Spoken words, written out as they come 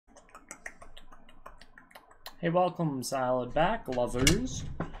Hey, welcome, salad back lovers.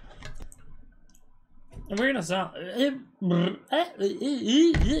 And we're gonna sound. I'm gonna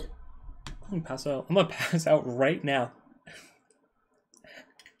pass out. I'm gonna pass out right now.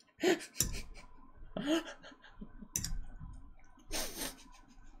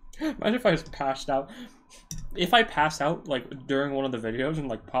 Imagine if I just passed out. If I pass out like during one of the videos and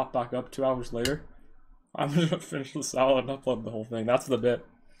like pop back up 2 hours later, I'm just gonna finish the salad and upload the whole thing. That's the bit.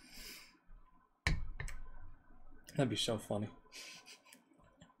 That'd be so funny.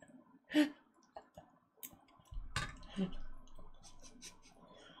 I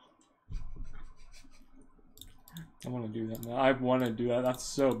want to do that now. I want to do that. That's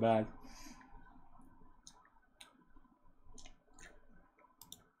so bad.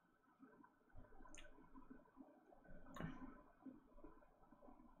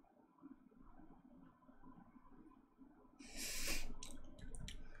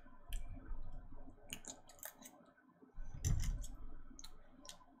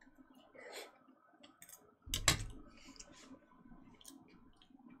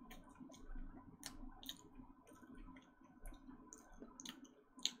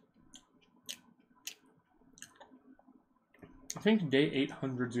 I think day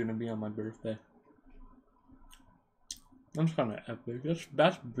 800 is gonna be on my birthday. That's kind of epic.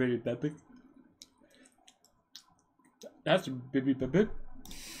 That's pretty epic. That's pretty epic.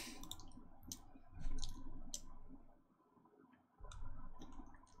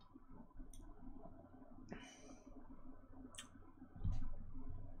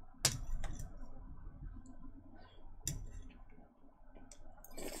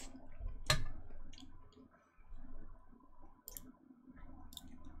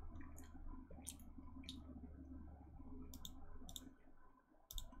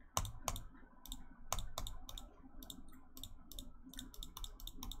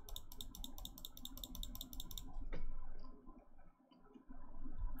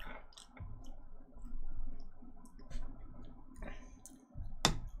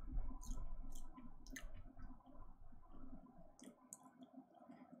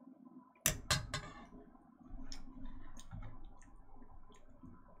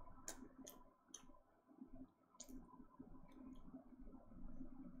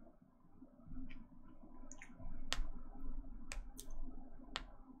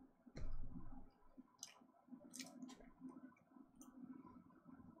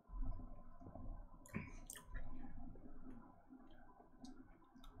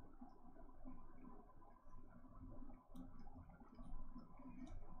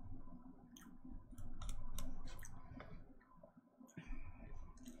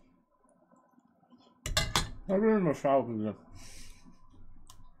 I'm doing my salad again.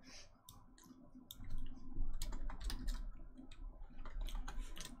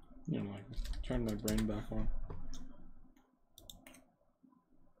 You know, like, turn my brain back on.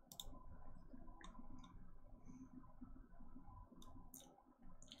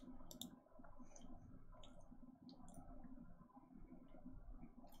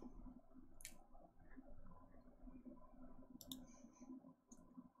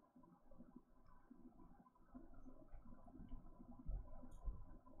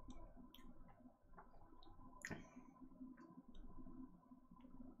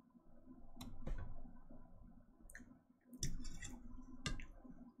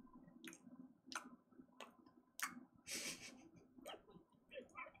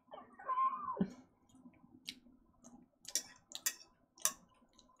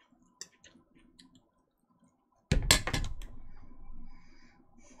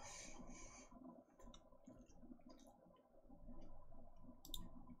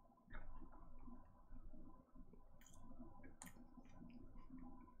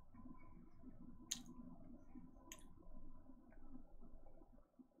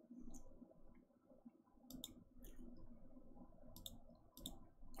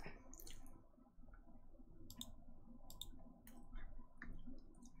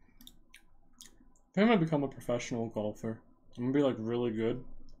 I think I'm gonna become a professional golfer. I'm gonna be like really good.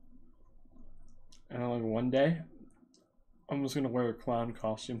 And like one day, I'm just gonna wear a clown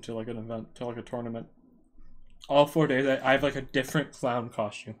costume to like an event, to like a tournament. All 4 days, I have like a different clown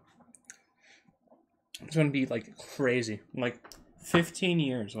costume. It's gonna be like crazy. In like 15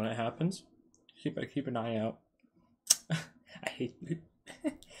 years when it happens. Keep an eye out. I hate you.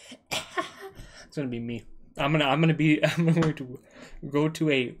 It's gonna be me. I'm going to go to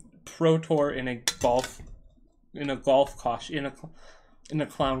a pro tour in a golf costume, in a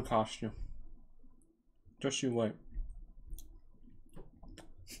clown costume. Just you wait.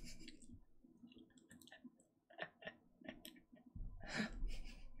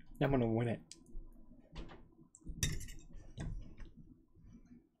 I'm gonna win it.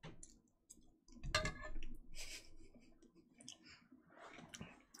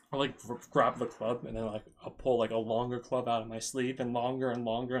 I like grab the club and then like I'll pull like a longer club out of my sleeve and longer and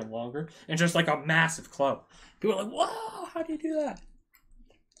longer and longer and just like a massive club. People are like, "Wow, how do you do that?"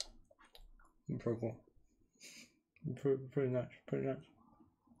 Pretty cool. Pretty nice. Pretty nice.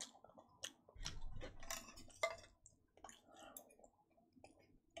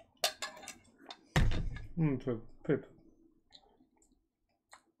 Pretty.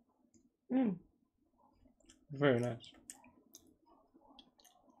 Very nice.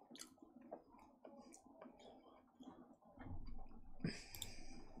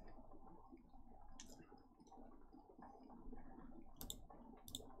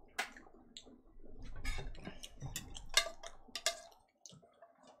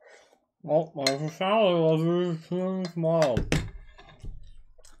 Well, my salad was too small.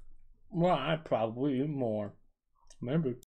 Well, I'd probably eat more. Maybe.